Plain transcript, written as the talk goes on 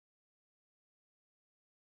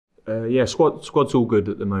Yeah, squad's all good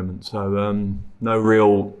at the moment. So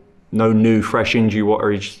no new fresh injury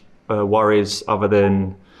worries other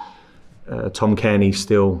than Tom Kearney's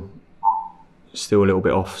still a little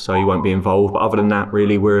bit off, so he won't be involved. But other than that,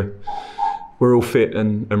 really, we're all fit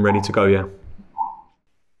and ready to go. Yeah.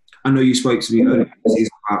 I know you spoke to me earlier in the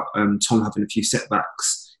season about Tom having a few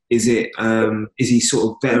setbacks. Is he sort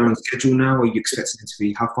of better on schedule now, or are you expecting him to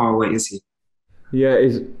be? How far away is he? Yeah,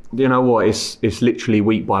 you know what? It's literally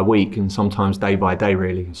week by week and sometimes day by day.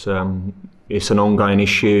 Really, it's an ongoing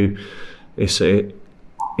issue. It's a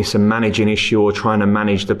managing issue, or trying to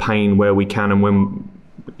manage the pain where we can and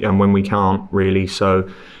when we can't. Really, so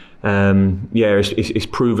yeah, it's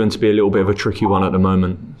proven to be a little bit of a tricky one at the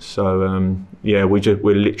moment. So yeah, we're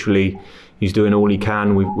literally. He's doing all he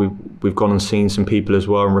can. We've gone and seen some people as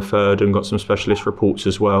well and referred and got some specialist reports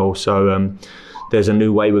as well. So there's a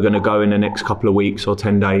new way we're going to go in the next couple of weeks or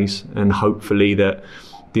 10 days, and hopefully that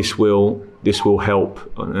this will help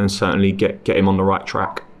and certainly get him on the right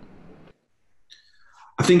track.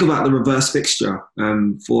 I think about the reverse fixture,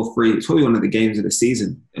 4-3. It's probably one of the games of the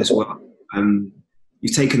season as well.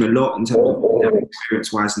 You've taken a lot in terms of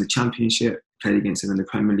experience-wise in the Championship, played against them in the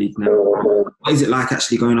Premier League now. What is it like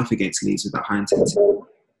actually going up against Leeds with that high intensity?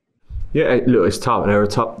 Yeah, look, it's tough.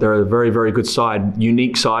 They're a very, very good side,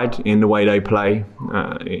 unique side in the way they play,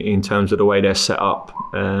 in terms of the way they're set up.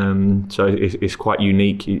 So it's quite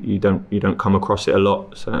unique. You don't come across it a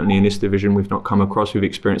lot. Certainly in this division, we've not come across. We've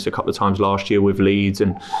experienced it a couple of times last year with Leeds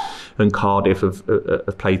and Cardiff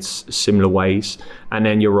have played similar ways. And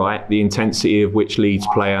then you're right, the intensity of which Leeds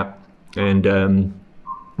play at, and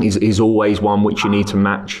is always one which you need to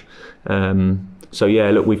match. So yeah,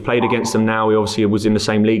 look, we've played against them now. We obviously was in the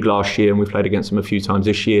same league last year, and we've played against them a few times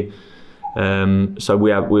this year. So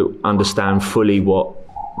we understand fully what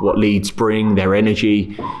Leeds bring, their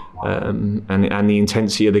energy, and the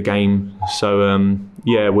intensity of the game. So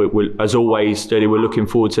yeah, we're as always, we're looking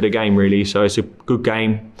forward to the game really. So it's a good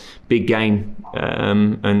game, big game,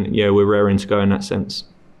 and yeah, we're raring to go in that sense.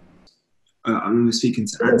 I remember speaking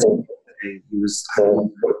to Anthony today.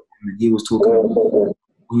 He was talking about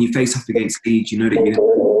when you face up against Leeds, you know that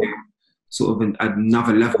you're sort of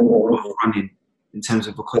another level of running in terms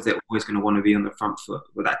of, because they're always going to want to be on the front foot,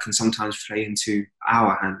 but that can sometimes play into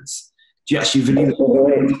our hands. Do you actually believe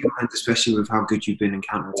that into your hands, especially with how good you've been in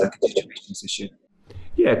counter-attacking situations this year?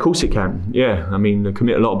 Yeah, of course it can. Yeah, I mean, they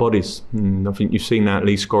commit a lot of bodies. I think you've seen that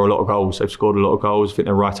Leeds score a lot of goals. They've scored a lot of goals. I think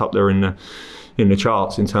they're right up there in the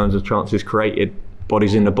charts in terms of chances created,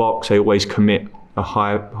 bodies in the box. They always commit a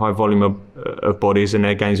high volume of bodies, and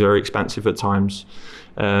their games are very expansive at times.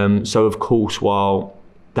 So of course, while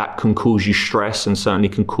that can cause you stress and certainly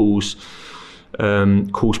can cause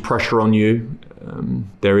pressure on you,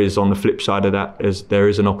 there is, on the flip side of that, there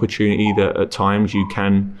is an opportunity that at times you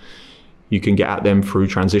can get at them through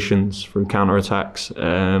transitions, through counter-attacks.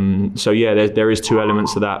 So yeah, there is two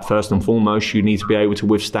elements to that. First and foremost, you need to be able to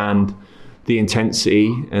withstand the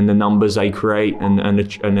intensity and the numbers they create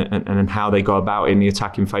and how they go about in the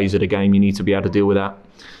attacking phase of the game. You need to be able to deal with that,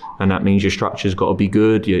 and that means your structure's got to be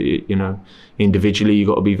good. You know, individually you've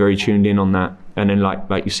got to be very tuned in on that. And then,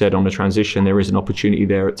 like you said, on the transition, there is an opportunity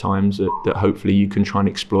there at times that hopefully you can try and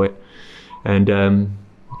exploit, and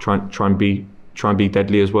try and be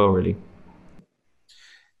deadly as well, really.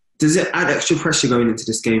 Does it add extra pressure going into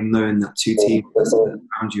this game, knowing that two teams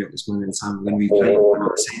around you at this moment in time are going to be playing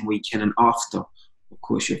on the same weekend and after, of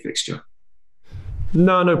course, your fixture?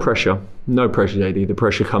 No pressure. No pressure, JD. The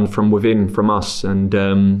pressure comes from within, from us. And,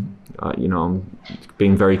 you know, I'm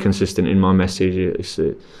being very consistent in my message. It's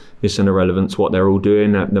an irrelevance what they're all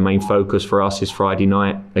doing. The main focus for us is Friday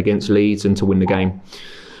night against Leeds and to win the game.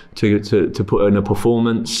 To put in a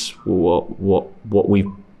performance, what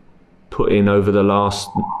we've put in over the last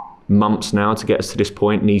months now to get us to this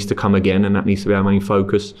point needs to come again, and that needs to be our main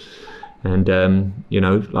focus. And you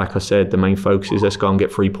know, like I said, the main focus is let's go and get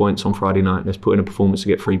 3 points on Friday night. Let's put in a performance to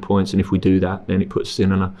get 3 points, and if we do that, then it puts us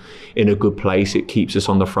in a good place. It keeps us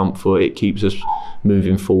on the front foot. It keeps us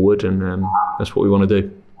moving forward, and that's what we want to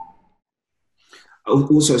do.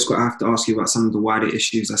 Also, Scott, I have to ask you about some of the wider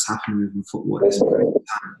issues that's happening within football at this point in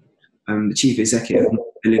time. The chief executive of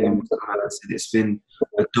Billingham was come out and said it's been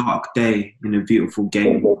a dark day in a beautiful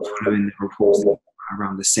game, following the reports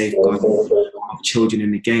around the safeguarding of children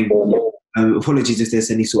in the game. Apologies if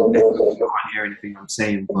there's any sort of echo. You can't hear anything I'm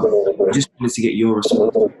saying, but I just wanted to get your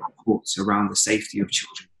response and thoughts around the safety of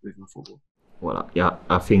children within football. Well, yeah,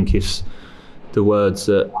 I think it's the words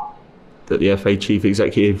that the FA chief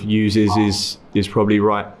executive uses is probably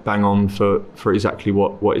right bang on for exactly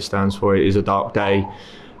what it stands for. It is a dark day,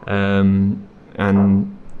 and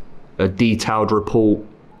a detailed report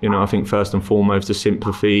I think first and foremost the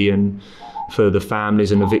sympathy and for the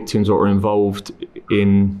families and the victims that were involved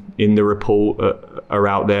in the report are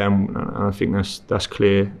out there, and I think that's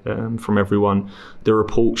clear from everyone. The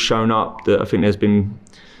report's shown up that I think there's been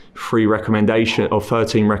 13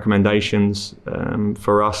 recommendations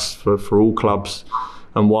for us, for all clubs,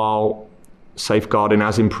 and while safeguarding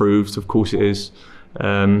has improved, of course it is,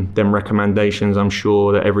 them recommendations I'm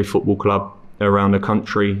sure that every football club around the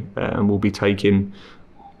country will be taking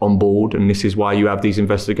on board, and this is why you have these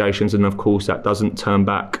investigations, and of course that doesn't turn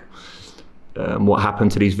back what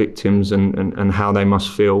happened to these victims and how they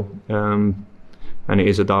must feel, and it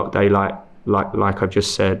is a dark day like I've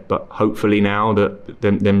just said, but hopefully now that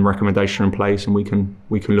them recommendations are in place and we can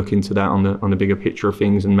look into that on the bigger picture of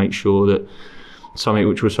things and make sure that something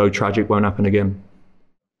which was so tragic won't happen again.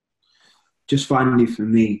 Just finally for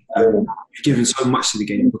me, you've given so much to the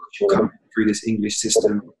game because you've come through this English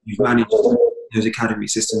system, you've managed those academy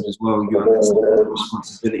systems as well, you understand the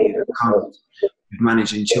responsibility that comes with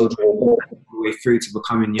managing children all the way through to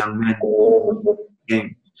becoming young men in the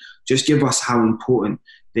game. Just give us how important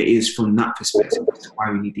it is from that perspective as to why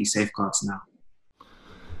we need these safeguards now.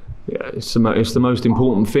 Yeah, it's the most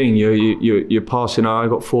important thing. You're passing. I've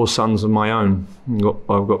got 4 sons of my own.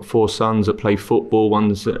 I've got 4 sons that play football.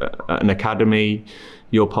 One's at an academy.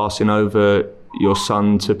 You're passing over your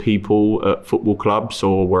son to people at football clubs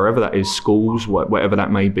or wherever that is, schools, whatever that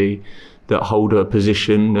may be, that hold a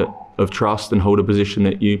position of trust and hold a position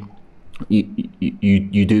that you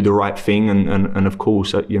do the right thing. And of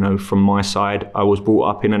course, from my side, I was brought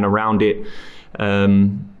up in and around it.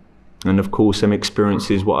 And of course, some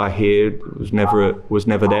experiences, what I hear was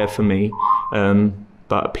never there for me.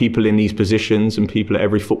 But people in these positions and people at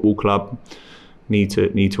every football club need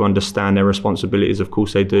to understand their responsibilities. Of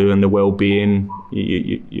course, they do, and the well-being.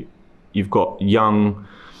 You've got young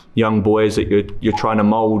boys that you're trying to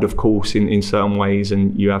mould, of course, in certain ways,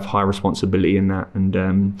 and you have high responsibility in that. And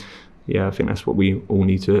I think that's what we all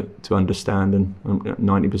need to understand, and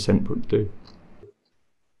 90% do.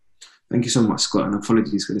 Thank you so much, Scott, and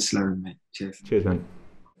apologies for the slurring, mate. Cheers. Cheers, mate.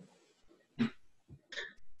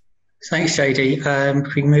 Thanks,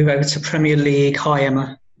 JD. We move over to Premier League. Hi,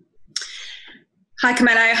 Emma. Hi,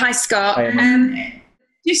 Carmelo. Hi, Scott. Hi,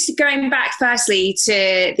 just going back firstly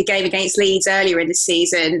to the game against Leeds earlier in the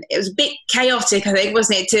season, it was a bit chaotic, I think,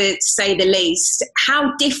 wasn't it, to say the least.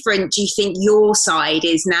 How different do you think your side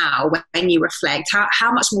is now when you reflect?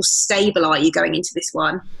 How much more stable are you going into this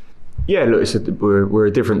one? Yeah, look, we're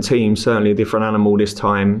a different team, certainly a different animal this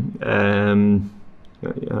time.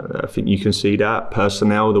 I think you can see that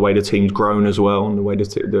personnel, the way the team's grown as well, and the way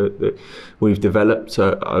that we've developed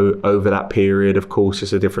over that period. Of course,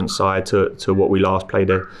 it's a different side to what we last played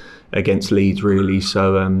against Leeds, really.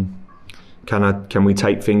 So, can we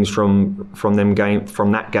take things from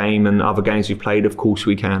that game and other games we've played? Of course,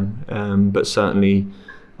 we can. But certainly,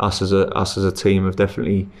 us as a team have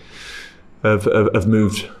definitely have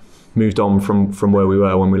moved on from where we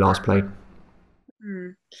were when we last played.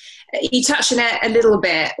 You touched on it a little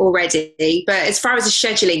bit already, but as far as the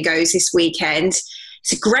scheduling goes this weekend,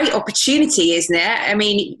 it's a great opportunity, isn't it? I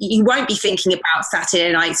mean, you won't be thinking about Saturday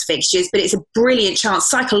night's fixtures, but it's a brilliant chance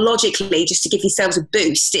psychologically just to give yourselves a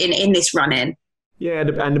boost in this run-in. Yeah,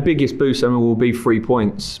 and the biggest boost, will be 3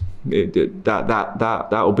 points. That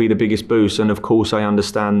will be the biggest boost, and of course I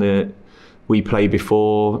understand that we play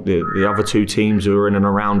before the other 2 teams who are in and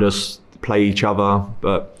around us play each other,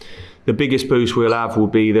 but the biggest boost we'll have will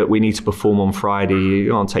be that we need to perform on Friday.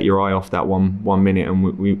 You can't take your eye off that one minute,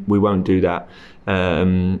 and we won't do that.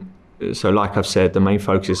 So like I've said, the main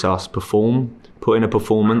focus is us perform, put in a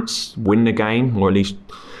performance, win the game, or at least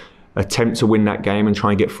attempt to win that game and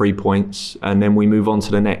try and get 3 points, and then we move on to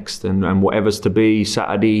the next. And whatever's to be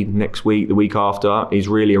Saturday, next week, the week after, is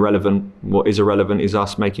really irrelevant. What is irrelevant is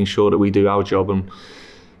us making sure that we do our job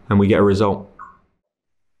and we get a result.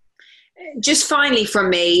 Just finally from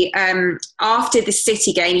me, after the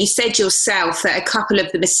City game, you said yourself that a couple of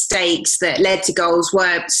the mistakes that led to goals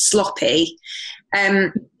were sloppy.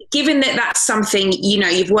 Given that that's something,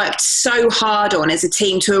 you've worked so hard on as a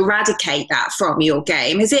team to eradicate that from your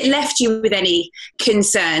game, has it left you with any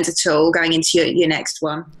concerns at all going into your next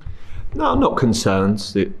one? No, not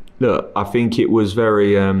concerns. Look, I think it was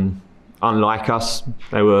very unlike us.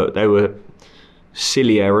 They were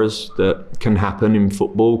silly errors that can happen in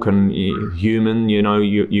football, human,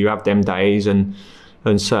 you have them days, and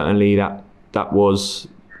certainly that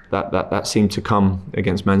seemed to come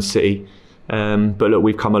against Man City. But look,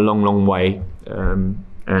 we've come a long way,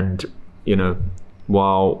 and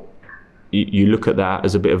while you look at that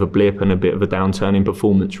as a bit of a blip and a bit of a downturn in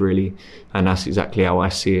performance, really, and that's exactly how I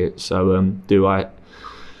see it. So do I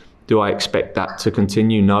Do I expect that to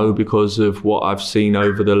continue? No, because of what I've seen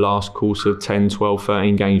over the last course of 10, 12,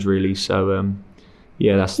 13 games, really. So,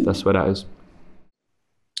 yeah, that's where that is.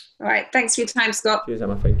 All right. Thanks for your time, Scott. Cheers,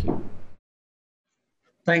 Emma. Thank you.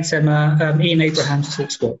 Thanks, Emma. Ian Abraham to talk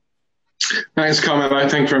sport. Thanks, Carmelo.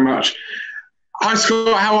 Thank you very much. Hi,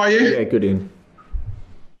 Scott. How are you? Yeah, good, Ian.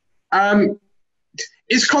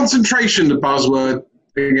 Is concentration the buzzword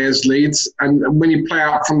against Leeds? And when you play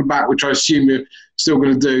out from the back, which I assume you're still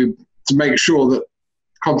going to do, to make sure that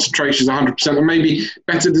concentration is 100% and maybe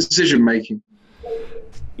better decision making?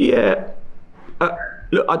 Yeah.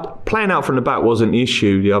 Look, playing out from the back wasn't the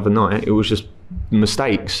issue the other night. It was just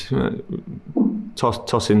mistakes.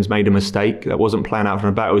 Tosin's made a mistake. That wasn't playing out from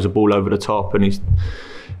the back. It was a ball over the top, and he's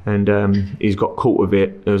got caught with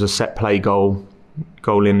it. There was a set play goal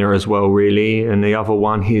in there as well, really. And the other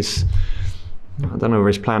one, I don't know whether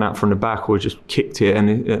he's playing out from the back or just kicked it,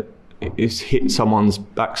 and it's hit someone's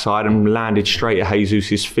backside and landed straight at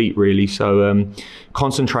Jesus' feet, really. So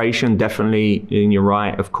concentration, definitely. And you're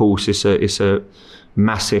right. Of course, it's a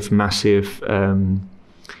massive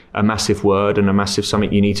word and a massive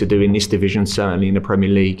something you need to do in this division, certainly in the Premier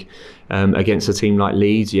League, against a team like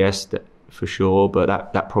Leeds. Yes, for sure, but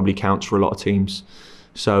that probably counts for a lot of teams.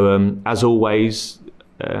 So as always,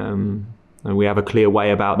 we have a clear way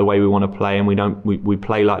about the way we want to play, and we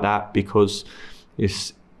play like that because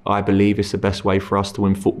I believe it's the best way for us to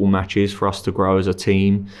win football matches, for us to grow as a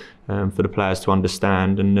team, for the players to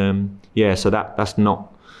understand, and so that's not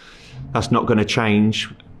going to change.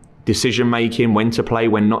 Decision making, when to play,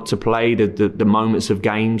 when not to play, the moments of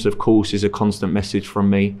games, of course, is a constant message from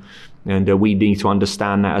me, and we need to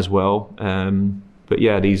understand that as well. But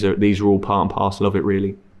yeah, these are all part and parcel of it,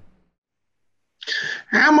 really.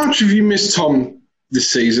 How much have you missed Tom this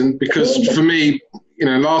season? Because for me,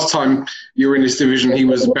 last time you were in this division, he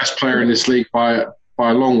was the best player in this league by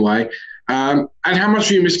a long way. And how much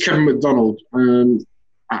have you missed Kevin McDonald and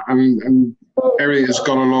everything that's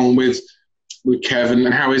gone along with Kevin,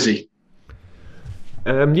 and how is he?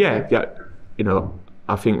 Yeah.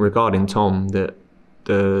 I think regarding Tom, that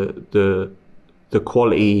the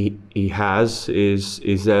quality he has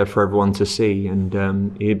is there for everyone to see,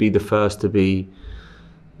 and he'd be the first to be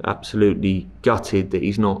absolutely gutted that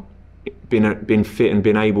he's not been fit and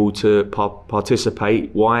been able to participate.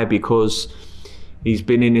 Why? Because he's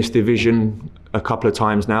been in this division a couple of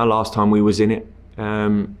times now. Last time we was in it,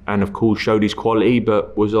 and of course showed his quality,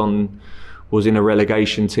 but was in a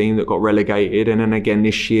relegation team that got relegated, and then again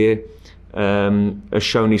this year has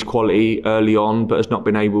shown his quality early on, but has not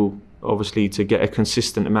been able, obviously, to get a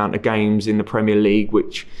consistent amount of games in the Premier League,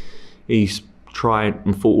 which he's tried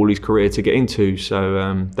and fought all his career to get into.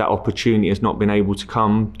 So that opportunity has not been able to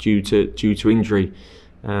come due to injury.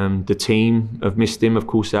 The team have missed him, of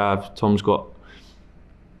course they have. Tom's got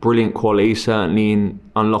brilliant quality, certainly in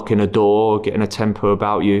unlocking a door, getting a tempo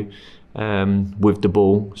about you with the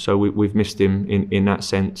ball. So we've missed him in that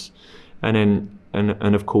sense. And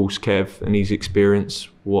of course Kev and his experience,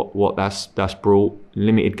 what that's brought.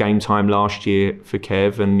 Limited game time last year for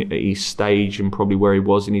Kev, and at his stage and probably where he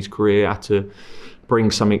was in his career, had to bring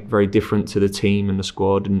something very different to the team and the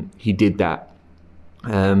squad, and he did that.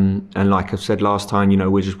 And like I said last time,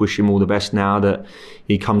 we just wish him all the best now that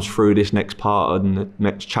he comes through this next part and the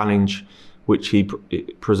next challenge which he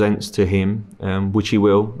presents to him, which he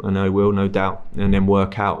will, I know he will, no doubt, and then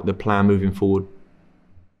work out the plan moving forward.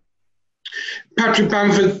 Patrick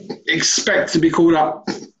Bamford expects to be called up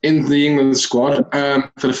into the England squad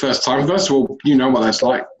for the first time. First of all, you know what that's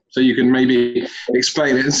like, so you can maybe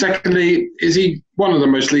explain it. And secondly, is he one of the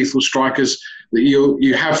most lethal strikers that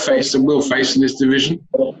you have faced and will face in this division?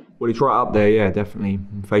 Well, he's right up there, yeah, definitely.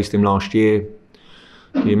 Faced him last year.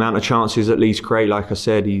 The amount of chances that Leeds create, like I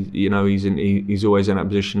said, he's always in that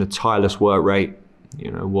position. A tireless work rate.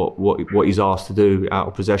 What he's asked to do out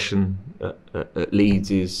of possession at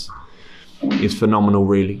Leeds is phenomenal,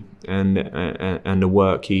 really, and the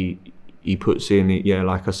work he puts in,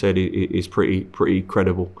 like I said, is pretty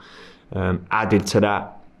credible. Added to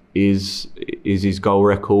that is his goal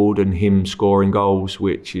record and him scoring goals,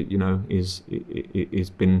 which has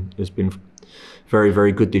been very,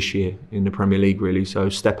 very good this year in the Premier League, really. So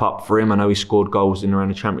step up for him. I know he scored goals in around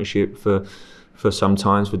the Championship for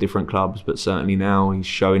sometimes for different clubs, but certainly now he's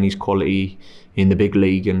showing his quality in the big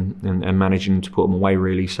league and managing to put them away,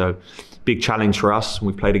 really. So big challenge for us.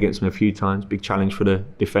 We've played against him a few times. Big challenge for the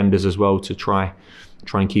defenders as well to try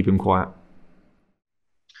and keep him quiet.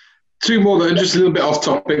 Two more that are just a little bit off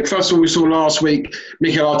topic. First of all, we saw last week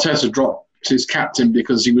Mikel Arteta drop his captain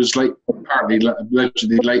because he was late, apparently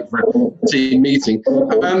allegedly late for a team meeting.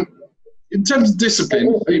 in terms of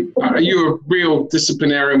discipline, are you a real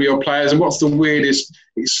disciplinarian with your players? And what's the weirdest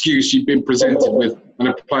excuse you've been presented with when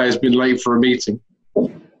a player's been late for a meeting?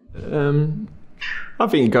 I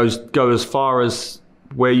think it goes as far as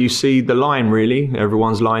where you see the line, really.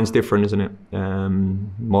 Everyone's line's different, isn't it?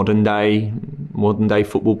 Modern day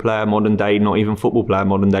football player, modern day not even football player,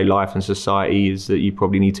 modern day life and society is that you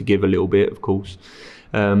probably need to give a little bit, of course.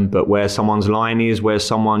 But where someone's line is, where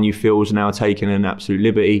someone you feel is now taking an absolute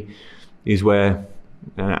liberty, is where,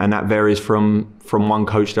 and that varies from one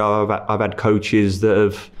coach to other. I've had coaches that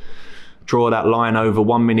have draw that line over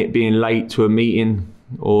 1 minute being late to a meeting,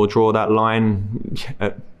 or draw that line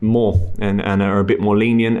more and are a bit more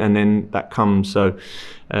lenient, and then that comes. So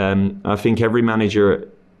I think every manager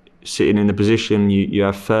sitting in the position, you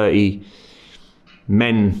have 30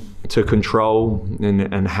 men to control,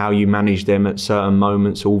 and how you manage them at certain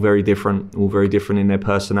moments, all very different in their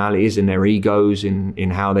personalities, in their egos,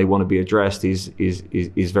 in how they want to be addressed is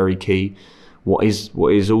very key. What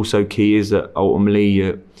is also key is that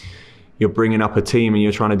ultimately you're bringing up a team and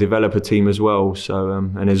you're trying to develop a team as well. So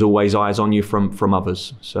and there's always eyes on you from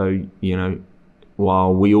others. So, you know,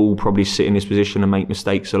 while we all probably sit in this position and make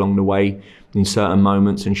mistakes along the way in certain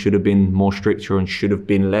moments and should have been more stricter and should have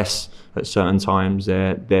been less at certain times,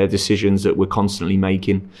 they're decisions that we're constantly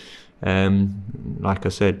making. Like I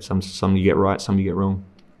said, some you get right, some you get wrong.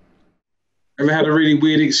 Ever had a really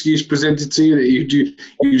weird excuse presented to you that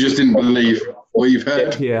you just didn't believe what you've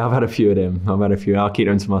heard? Yeah, I've had a few of them. I'll keep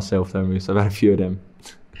them to myself though, Moose. I've had a few of them.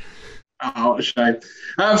 Oh, what a shame.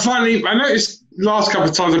 Finally, I noticed last couple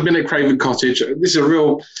of times I've been at Craven Cottage. This is a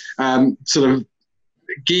real sort of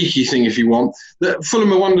geeky thing, if you want, that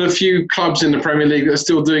Fulham are one of the few clubs in the Premier League that are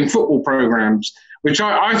still doing football programmes, which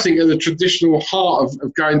I think are the traditional heart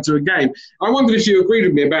of going to a game. I wondered if you agreed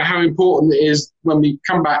with me about how important it is when we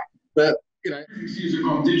come back that, you know, things have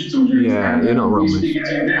gone digital. Yeah, you're not wrong, mate.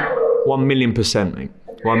 1,000,000%, mate.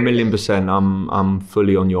 1,000,000%. I'm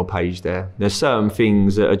fully on your page there. There's certain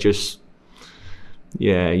things that are just,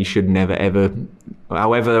 yeah, you should never ever.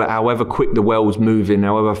 However quick the world's moving,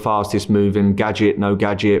 however fast it's moving, gadget, no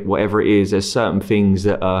gadget, whatever it is, there's certain things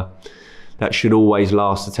that should always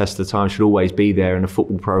last the test of time, should always be there in a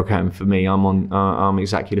football program. For me, I'm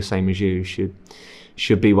exactly the same as you.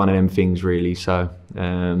 Should be one of them things, really. So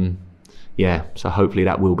yeah, so hopefully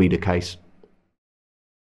that will be the case.